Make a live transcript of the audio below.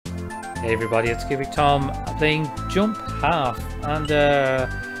Hey everybody, it's QubicTom playing Jump Half, and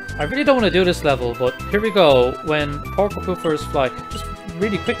I really don't want to do this level, but here we go. When Porco Poopers fly, just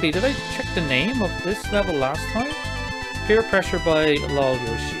really quickly, did I check the name of this level last time? Peer Pressure by Lol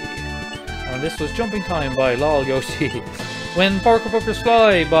Yoshi, and this was Jumping Time by Lol Yoshi. When Porco Poopers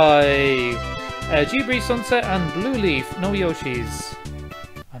Fly by G-Breeze Sunset and Blue Leaf, no Yoshis.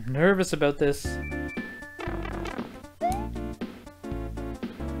 I'm nervous about this.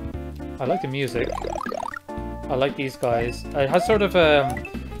 I like the music. I like these guys. It has sort of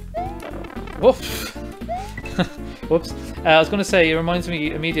whoops. Whoops. I was gonna say it reminds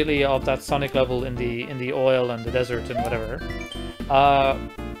me immediately of that Sonic level in the oil and the desert and whatever.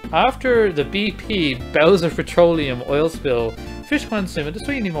 After the BP Bowser Petroleum oil spill, fish can't swim in the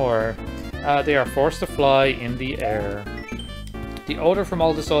sea anymore. They are forced to fly in the air. The odor from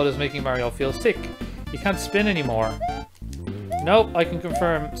all the soil is making Mario feel sick. He can't spin anymore. Nope, I can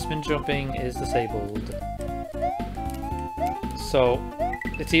confirm spin jumping is disabled. So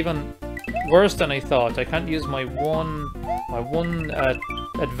it's even worse than I thought. I can't use my one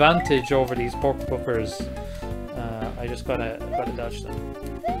advantage over these Porco Poopers. I just gotta dodge them.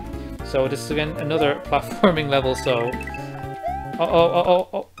 So this is again another platforming level. So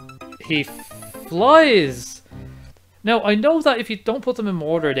oh, he flies. Now, I know that if you don't put them in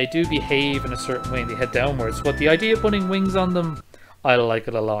order, they do behave in a certain way and they head downwards, but the idea of putting wings on them, I like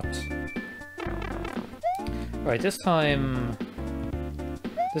it a lot. Right, this time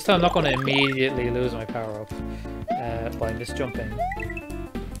I'm not going to immediately lose my power-up by misjumping.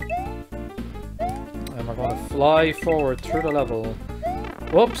 And we're going to fly forward through the level.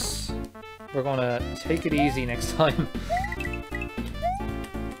 Whoops! We're going to take it easy next time.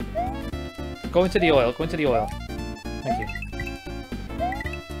 Go into the oil, go into the oil. Thank you.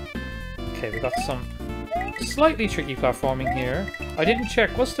 Okay, we got some slightly tricky platforming here. I didn't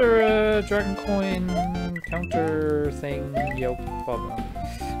check. Was there a Dragon Coin counter thing? Yo, problem.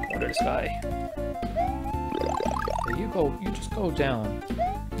 Go to this guy. You go. You just go down.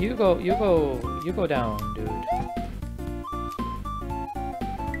 You go down, dude.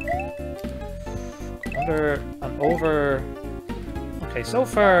 Under and over. Okay, so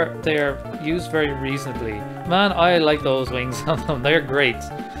far they're used very reasonably. Man, I like those wings on them. They're great.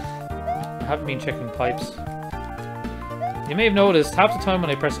 I haven't been checking pipes. You may have noticed half the time when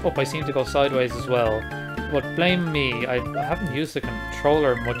I press up I seem to go sideways as well. But blame me, I haven't used the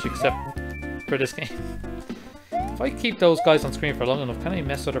controller much except for this game. If I keep those guys on screen for long enough, can I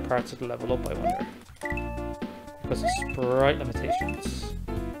mess other parts of the level up, I wonder? Because of sprite limitations.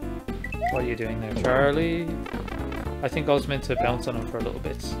 What are you doing there, Charlie? I think I was meant to bounce on him for a little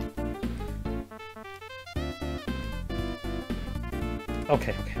bit.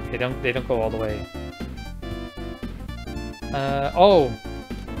 Okay. They don't go all the way. Oh,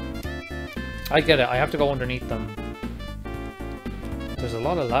 I get it. I have to go underneath them. There's a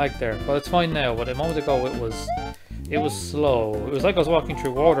lot of lag there, but it's fine now. But a moment ago, it was slow. It was like I was walking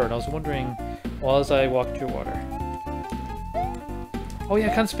through water, and I was wondering, was I walking through water? Oh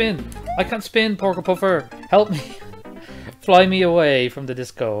yeah, I can't spin. I can't spin, Porco Puffer. Help me. Fly me away from the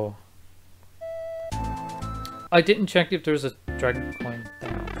disco. I didn't check if there's a Dragon Coin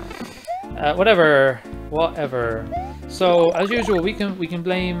thing. Whatever. So as usual, we can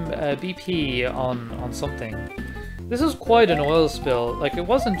blame BP on something. This is quite an oil spill. Like, it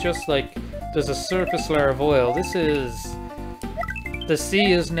wasn't just like there's a surface layer of oil. This is the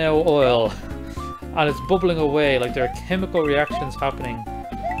sea is now oil, and it's bubbling away. Like, there are chemical reactions happening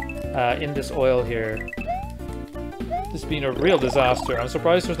in this oil here. This has been a real disaster. I'm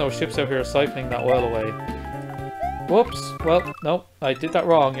surprised there's no ships out here siphoning that oil away. Whoops. Well, no, I did that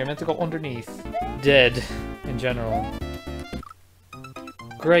wrong. You're meant to go underneath. Dead, in general.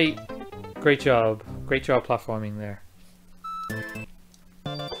 Great job. Great job platforming there.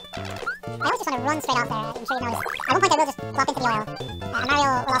 I always just want to run straight off there. I'm sure you noticed. At one point I will just plop into the oil. And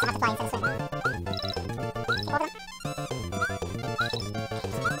Mario will also have to fly instead of swimming. Keep over them.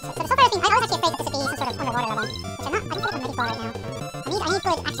 So far I was actually afraid that this would be some sort of underwater level, which I'm not. I don't think I'm ready for right now. I need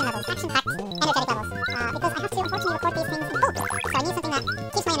good action levels, action-packed, energetic levels, because I have to unfortunately record these things in boat, so I need something that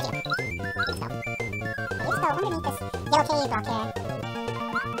keeps my energy up. So, I just go underneath this yellow cave block here.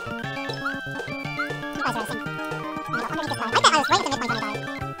 You guys are the same. I'm gonna go underneath this line. I bet I was right at the midpoint when I died.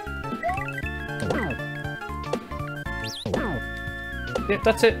 Yeah,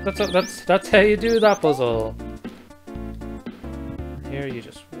 that's it. That's how you do that puzzle. Here you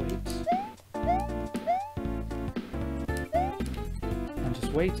just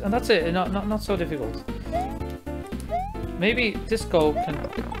wait, and that's it. Not so difficult. Maybe Disco can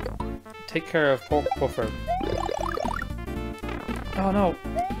take care of Porco Puffer. Oh no!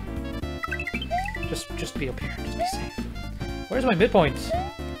 Just be up here. Just be safe. Where's my midpoint?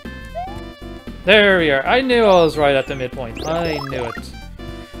 There we are. I knew I was right at the midpoint. I knew it.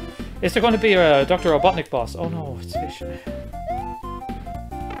 Is there going to be a Dr. Robotnik boss? Oh no, it's fish.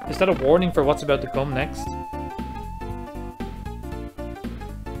 Is that a warning for what's about to come next?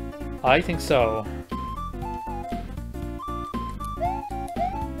 I think so.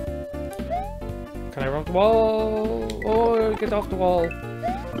 Can I run the wall? Oh, get off the wall.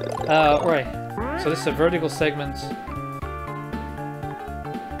 Right. So this is a vertical segment.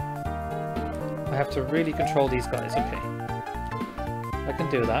 I have to really control these guys. Okay. I can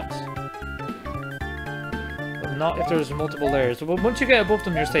do that. But not if there's multiple layers. But once you get above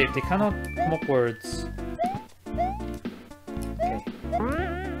them, you're safe. They cannot come upwards. Okay.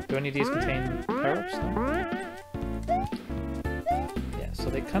 Do any of these contain power-ups? No? Yeah, so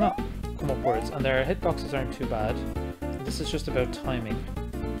they cannot come upwards. And their hitboxes aren't too bad. This is just about timing.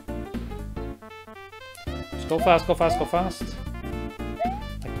 Just go fast, go fast, go fast.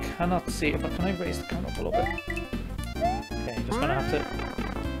 I cannot see if can I raise the camera up a little bit? Okay, just gonna have to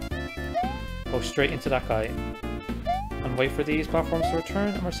go straight into that guy and wait for these platforms to return,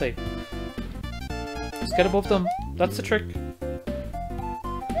 and we're safe. Just get above them. That's the trick.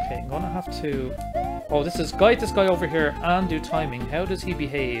 Okay, I'm gonna have to. Oh, this is guide this guy over here and do timing. How does he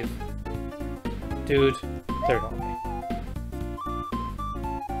behave, dude? There we go. Okay.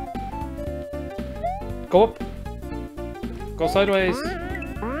 Go up. Go sideways.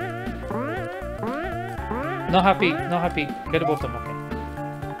 Not happy. Not happy. Get above them. Okay.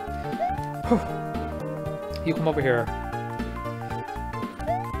 Whew. You come over here.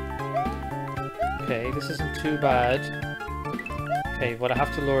 Okay, this isn't too bad. Okay, but I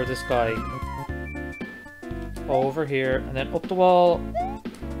have to lure this guy over here and then up the wall.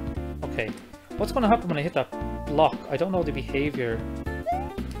 Okay. What's going to happen when I hit that block? I don't know the behavior.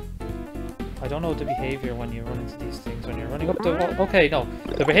 I don't know the behavior when you run into these things, when you're running up the wall. Okay, no.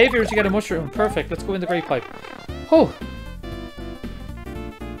 The behavior is you get a mushroom. Perfect. Let's go in the great pipe. Oh!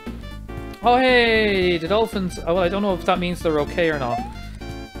 Oh, hey! The dolphins. Oh, well, I don't know if that means they're okay or not.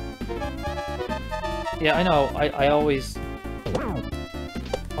 Yeah, I know. I always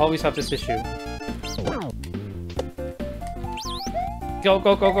have this issue. Go,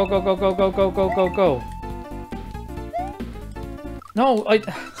 go, go, go, go, go, go, go, go, go, go, go. No, I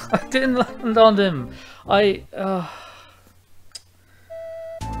didn't land on them.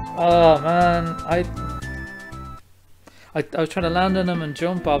 Oh man, I was trying to land on them and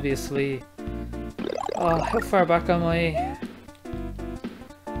jump, obviously. Oh, how far back am I?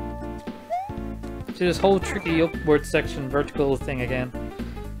 See this whole tricky upward section, vertical thing again.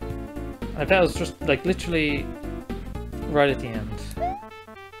 I bet it was just like literally right at the end.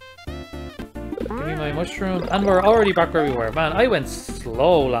 Give me my mushroom, and we're already back where we were. Man, I went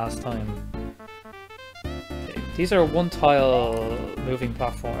slow last time. Okay, these are one tile moving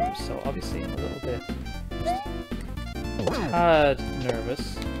platforms, so obviously I'm a little bit tad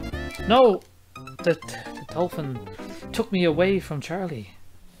nervous. No! The dolphin took me away from Charlie.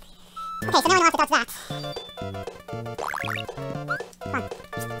 Okay, so now I know how to dodge that. Come on.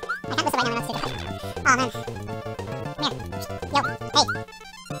 I can't miss it right now, I'm not stupid. Oh man. Come here. Yo, hey.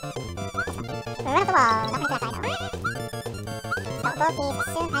 Run up the wall, not into that side though. Stop both these as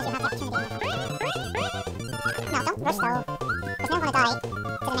soon as you have the opportunity. No, don't rush though. Because now I'm gonna die to the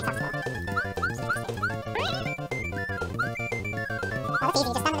next obstacle. Oh, that's easy,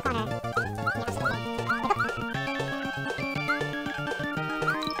 just stand in the corner.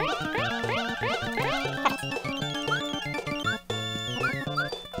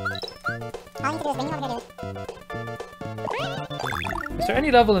 Is there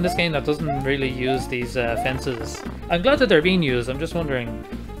any level in this game that doesn't really use these fences? I'm glad that they're being used. I'm just wondering,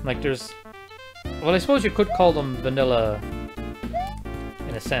 like, there's... Well, I suppose you could call them vanilla,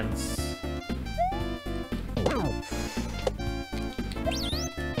 in a sense.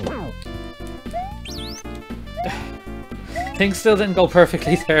 Things still didn't go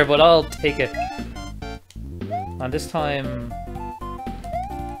perfectly there, but I'll take it. And this time,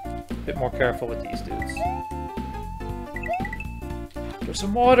 a bit more careful with these dudes. There's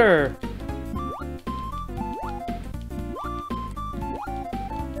some water!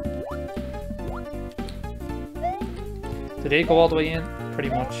 Did they go all the way in? Pretty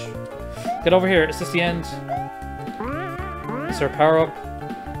much. Get over here. Is this the end? Is there a power-up?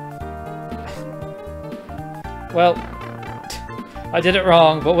 Well, I did it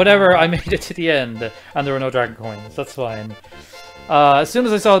wrong, but whatever. I made it to the end, and there were no dragon coins. That's fine. As soon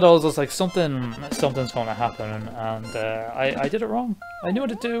as I saw those, I was like, something's going to happen, and I did it wrong. I knew what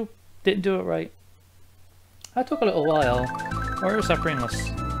to do, didn't do it right. That took a little while. Where does that bring us?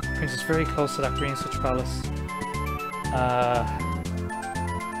 brings us very close to that green switch palace.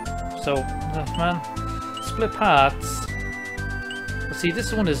 Man, split paths. See,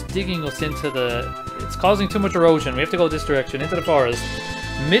 this one is digging us into the... It's causing too much erosion. We have to go this direction, into the forest.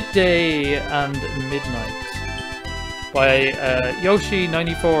 Midday and midnight. By Yoshi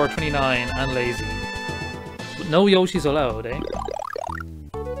 9429 and Lazy. No Yoshis allowed, eh?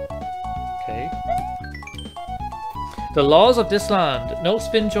 Okay. The laws of this land. No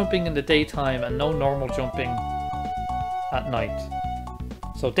spin jumping in the daytime and no normal jumping at night.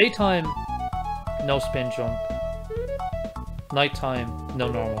 So daytime, no spin jump. Nighttime,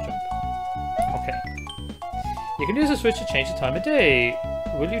 no normal jump. Okay. You can use the switch to change the time of day.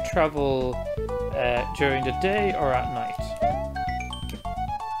 Will you travel during the day or at night?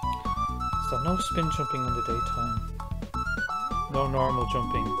 So no spin jumping in the daytime. No normal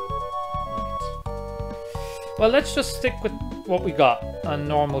jumping at night. Well, let's just stick with what we got. A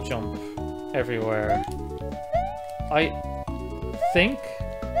normal jump everywhere. I think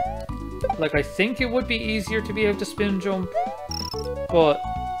it would be easier to be able to spin jump, but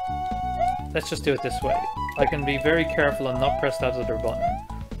let's just do it this way. I can be very careful and not press that other button.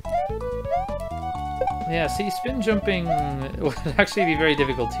 Yeah, see, spin jumping would actually be very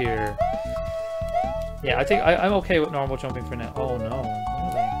difficult here. Yeah, I think I'm okay with normal jumping for now. Oh no,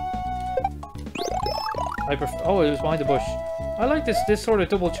 really? Oh, it was behind the bush. I like this sort of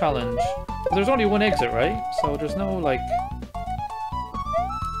double challenge. There's only one exit, right? So there's no, like...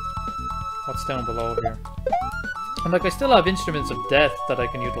 What's down below here? And like, I still have instruments of death that I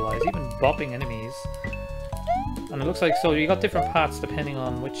can utilize, even bopping enemies. And it looks like, so you got different paths depending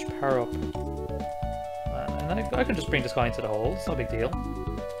on which power-up. And I can just bring this guy into the hole, it's no big deal.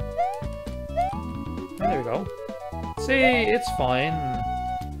 And there we go. See, it's fine.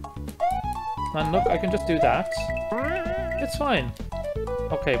 And look, I can just do that. It's fine.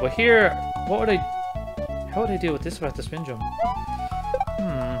 Okay, but here, how would I deal with this without the spin jump?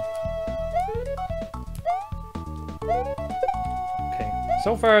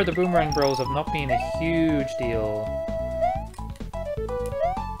 So far, the Boomerang Bros have not been a huge deal.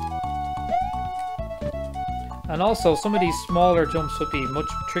 And also, some of these smaller jumps would be much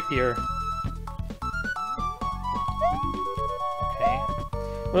trickier. Okay.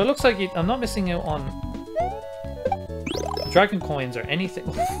 Well, it looks like I'm not missing out on dragon coins or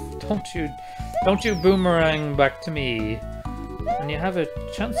anything. Don't you boomerang back to me. And you have a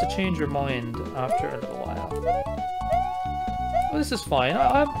chance to change your mind after a little while. Well, this is fine.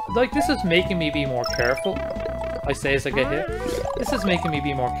 I'm like, this is making me be more careful. I say as I get hit. This is making me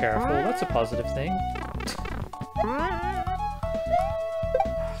be more careful. That's a positive thing.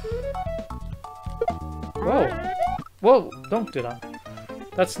 Whoa. Whoa, don't do that.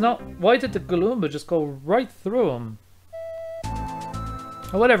 That's not... Why did the Galumba just go right through him?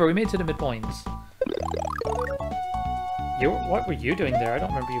 Oh, whatever, we made it to the midpoints. What were you doing there? I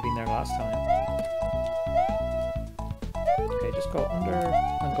don't remember you being there last time. Just go under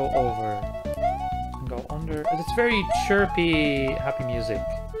and go over and go under. It's very chirpy, happy music.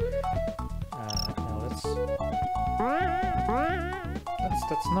 No,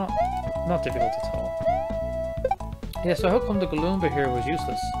 that's not difficult at all. Yeah, so how come the Galumba here was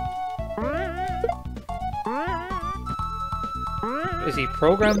useless? Is he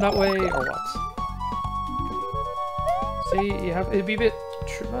programmed that way or what? See, you have it'd be a bit.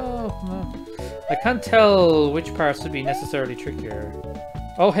 Oh no. I can't tell which parts would be necessarily trickier.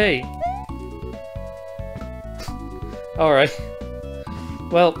 Oh, hey! Alright.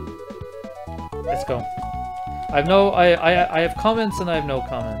 Well, let's go. I have comments and I have no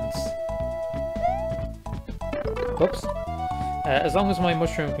comments. Oops. As long as my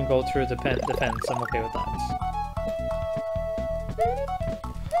mushroom can go through the fence, I'm okay with that.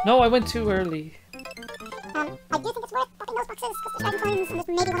 No, I went too early. I do think it's worth popping those boxes, because there's dragon coins and there's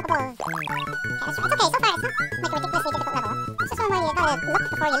maybe one up above. Okay, it's okay, so far it's not like a ridiculously difficult level. It's just one where you gotta look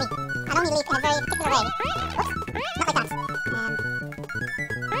before you leap, and only leap in a very particular way. Oops, not like that.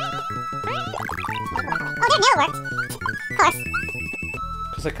 Oh, there, now it worked! Of course.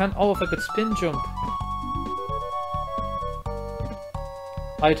 Because I can't... Oh, if I could spin jump.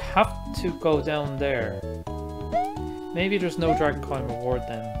 I'd have to go down there. Maybe there's no dragon coin reward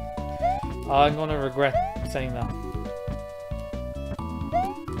then. I'm gonna regret saying that.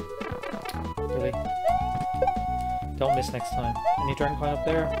 Really? Don't miss next time. Any dragon coin up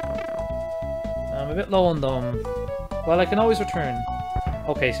there? I'm a bit low on them. Well, I can always return.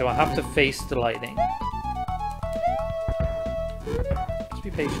 Okay, so I have to face the lightning. Just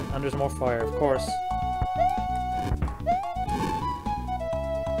be patient. And there's more fire, of course.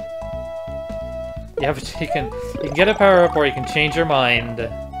 You can get a power up or you can change your mind.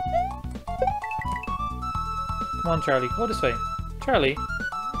 Come on, Charlie. Go this way. Charlie.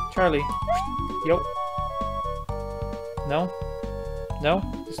 Charlie. Yo. No. No.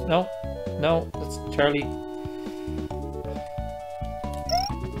 No. No. That's Charlie.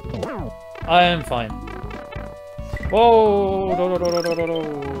 I am fine. Whoa! No, no, no, no, no, no,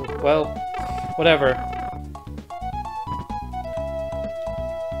 no. Well, whatever.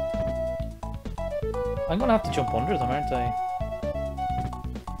 I'm gonna have to jump under them, aren't I?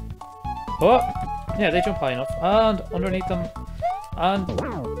 Oh! Yeah, they jump high enough. And underneath them. And...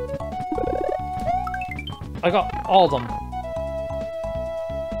 I got all of them.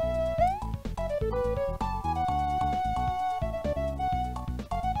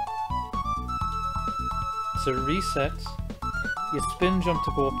 So reset. You spin jump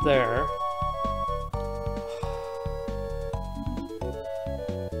to go up there.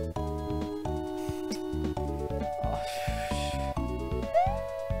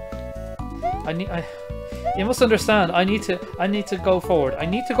 You must understand, I need to go forward. I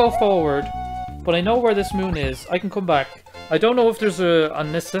need to go forward, but I know where this moon is. I can come back. I don't know if there's a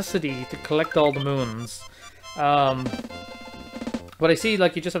necessity to collect all the moons. But I see,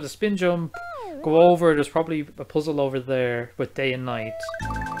 like, you just have to spin jump, go over. There's probably a puzzle over there with day and night.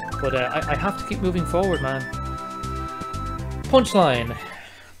 But I have to keep moving forward, man. Punchline.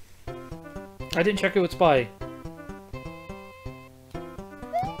 I didn't check it with Spy.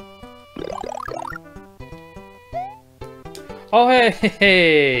 Oh,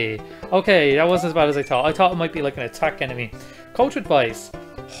 hey! Okay, that wasn't as bad as I thought. I thought it might be like an attack enemy. Coach advice.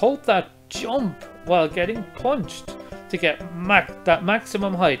 Hold that jump while getting punched to get that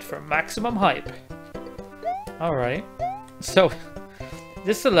maximum height for maximum hype. Alright. So,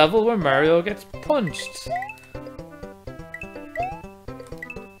 this is the level where Mario gets punched.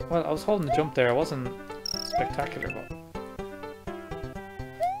 Well, I was holding the jump there. It wasn't spectacular, but...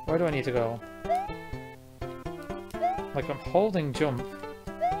 Where do I need to go? Like, I'm holding jump.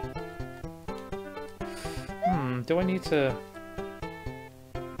 Do I need to...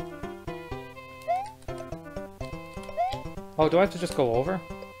 Oh, do I have to just go over?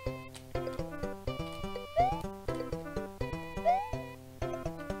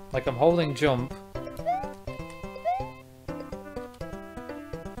 Like, I'm holding jump.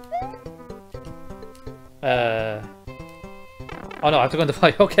 Oh no, I have to go into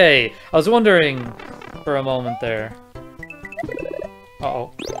fight. Okay, I was wondering for a moment there.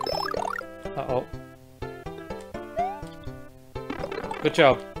 Uh-oh. Uh-oh. Good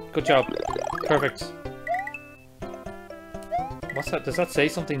job. Good job. Perfect. What's that? Does that say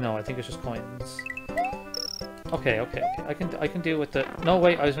something? No, I think it's just coins. Okay, okay, okay. I can deal with the... No,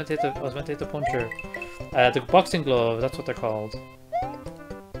 wait, I was meant to hit the puncher. The boxing glove, that's what they're called.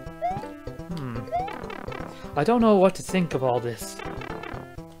 I don't know what to think of all this.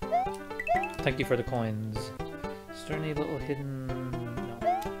 Thank you for the coins. Is there any little hidden... No.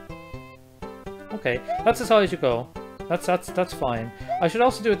 Okay, that's as high as you go. That's fine. I should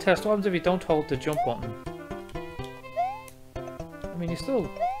also do a test. What happens if you don't hold the jump button? I mean, you still...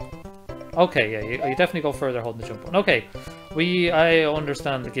 Okay, yeah, you definitely go further holding the jump button. Okay, I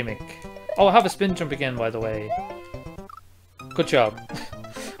understand the gimmick. Oh, I have a spin jump again, by the way. Good job.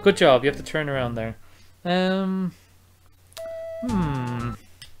 Good job, you have to turn around there. It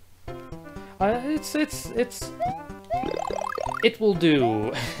will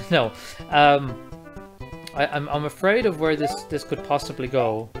do. No. I'm afraid of where this could possibly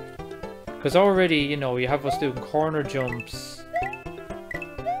go. Because already, you know, you have us doing corner jumps.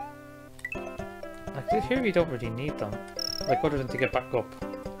 Like, here you don't really need them. Like, other than to get back up.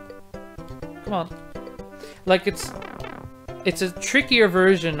 Come on. Like, it's a trickier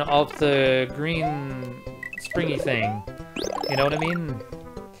version of the green springy thing. You know what I mean?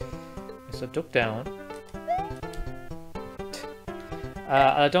 So duck down.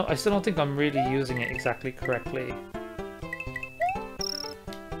 I still don't think I'm really using it exactly correctly.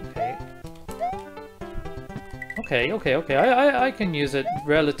 Okay. I can use it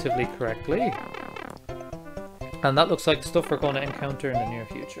relatively correctly. And that looks like stuff we're going to encounter in the near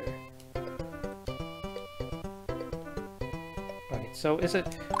future. Right, so is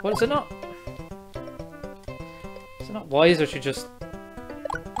it... Well, is it not... Is it not wiser to just...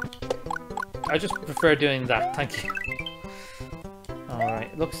 I just prefer doing that, thank you.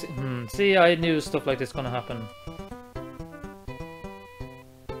 Alright, look, see, I knew stuff like this was going to happen.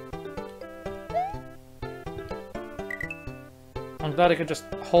 I'm glad I could just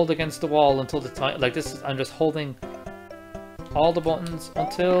hold against the wall until the time, like this is, I'm just holding all the buttons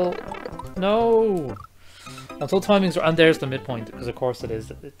until, no! Until timings are, and there's the midpoint, because of course it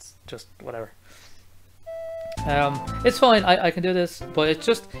is, it's just, whatever. It's fine, I can do this, but it's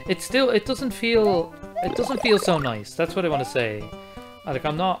just, it doesn't feel it doesn't feel so nice. That's what I want to say. Like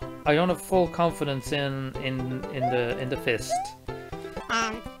I don't have full confidence in the fist.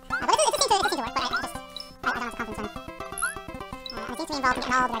 But it seems to work, but I don't have confidence in it. It seems to be involved in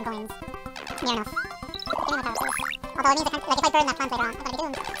all the red coins. Near enough. Getting my power source. Although it means I can't, like if I burn that plant later on, I'm gonna be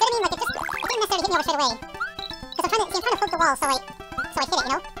doomed. So I mean, like it didn't necessarily hit me over straight away. Because I'm trying to poke the wall so I hit it, you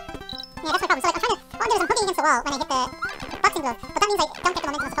know? Yeah, that's my problem. So like, what I'm doing is I'm poking against the wall when I hit the boxing glove, but that means I don't get the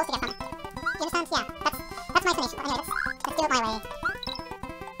momentum I'm supposed to get from it. Do you understand? Yeah, that's my explanation. But anyway, let's do it my way.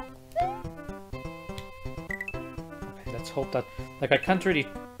 Okay, let's hope that... Like, I can't really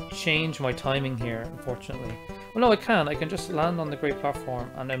change my timing here, unfortunately. Well, no, I can. I can just land on the great platform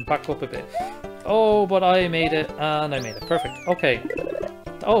and then back up a bit. Oh, but I made it, and I made it. Perfect. Okay.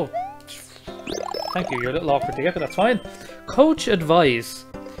 Oh. Thank you. You're a little awkward to get, but that's fine. Coach advice.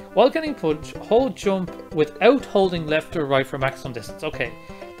 While getting punched, hold jump without holding left or right for maximum distance. Okay.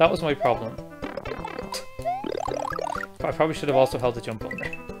 That was my problem. I probably should have also held the jump on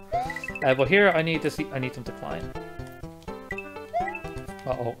there. But here, I need them to climb.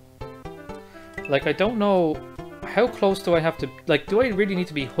 Uh-oh. Like, I don't know... How close do I have to... Like, do I really need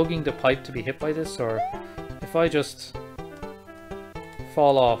to be hugging the pipe to be hit by this? Or if I just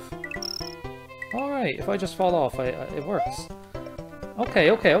fall off? Alright, if I just fall off, it works. Okay.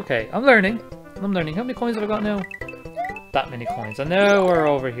 I'm learning. How many coins have I got now? That many coins. And now we're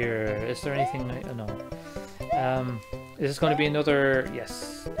over here. Is there anything... No. Is this going to be another...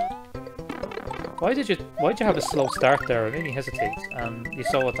 Yes. Why'd you have a slow start there? It made me hesitate. And you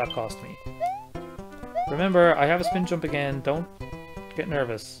saw what that cost me. Remember, I have a spin jump again. Don't get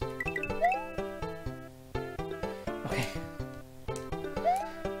nervous. Okay.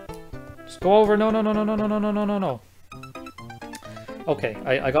 Just go over. No. Okay,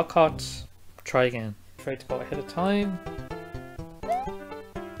 I got caught. Try again. Afraid to go ahead of time.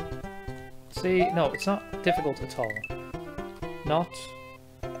 See, no, it's not difficult at all. Not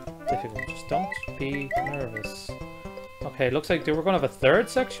difficult. Just don't be nervous. Okay, looks like we're going to have a third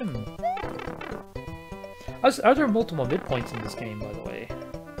section. Are there multiple midpoints in this game, by the way?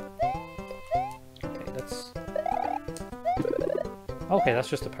 Okay, that's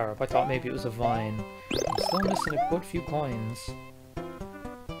just a power-up. I thought maybe it was a vine. I'm still missing a good few coins.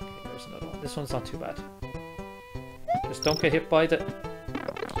 Okay, there's another one. This one's not too bad. Just don't get hit by the...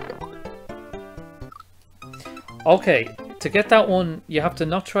 Okay, to get that one, you have to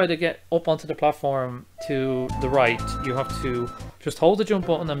not try to get up onto the platform to the right. You have to just hold the jump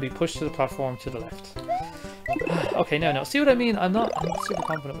button and be pushed to the platform to the left. Okay, no. See what I mean? I'm not super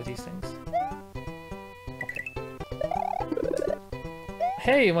confident with these things. Okay.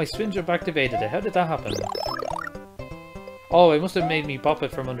 Hey, my spin jump activated it. How did that happen? Oh, it must have made me bop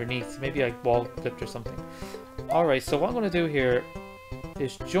it from underneath. Maybe I wall clipped or something. Alright, so what I'm going to do here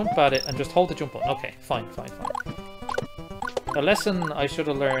is jump at it and just hold the jump button. Okay, fine. A lesson I should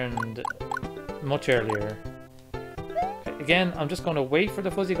have learned much earlier. Okay, again, I'm just going to wait for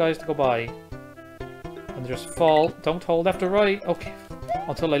the fuzzy guys to go by. And just fall. Don't hold left or right. Okay.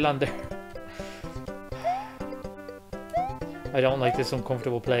 Until I land there. I don't like this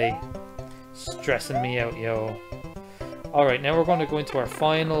uncomfortable play. Stressing me out, yo. Alright, now we're going to go into our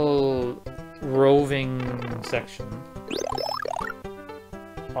final roving section.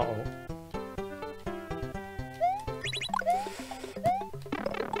 Uh-oh.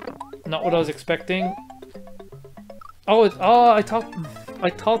 Not what I was expecting. Oh, I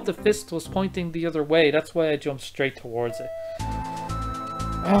thought the fist was pointing the other way. That's why I jumped straight towards it.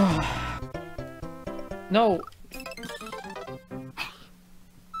 Oh. No.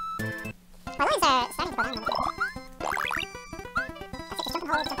 My lines are starting to go down a little bit. Just jump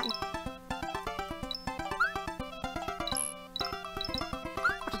and hold the button.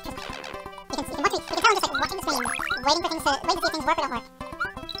 Okay, you can watch me. You can tell I'm just like watching the screen, waiting to see if things work or don't work.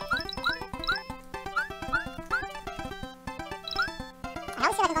 I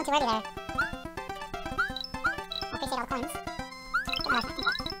always feel like I'm going too early there. I appreciate all the coins. Perfect.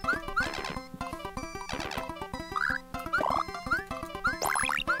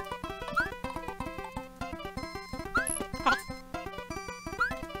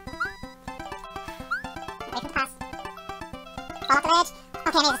 Wait for the pass. Fall off the ledge.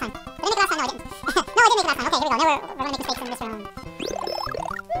 Okay, I made it this time. Did I make it last time? No, I didn't. No, I didn't make it last time. Okay, here we go. Now we're going to make mistakes in this round.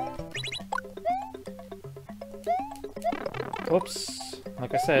 Oops.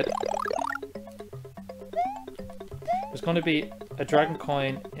 Like I said, there's going to be a dragon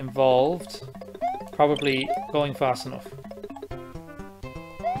coin involved, probably going fast enough.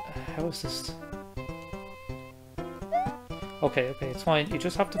 How is this? Okay, it's fine. You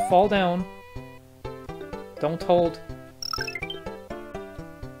just have to fall down. Don't hold.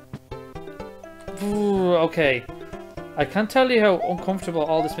 Ooh, okay. I can't tell you how uncomfortable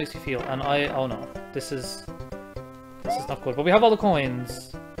all this makes me feel, and oh no, this is not good. But we have all the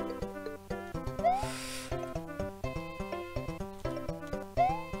coins.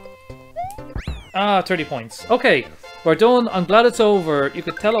 Ah, 30 points. Okay, we're done. I'm glad it's over. You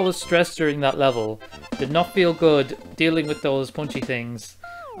could tell I was stressed during that level. Did not feel good dealing with those punchy things.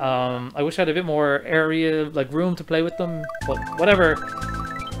 I wish I had a bit more area, like room to play with them, but whatever.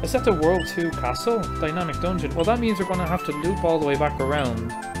 I set the World 2 Castle Dynamic Dungeon. Well, that means we're going to have to loop all the way back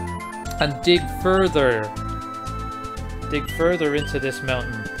around and dig further into this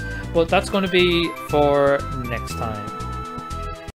mountain. But that's going to be for next time.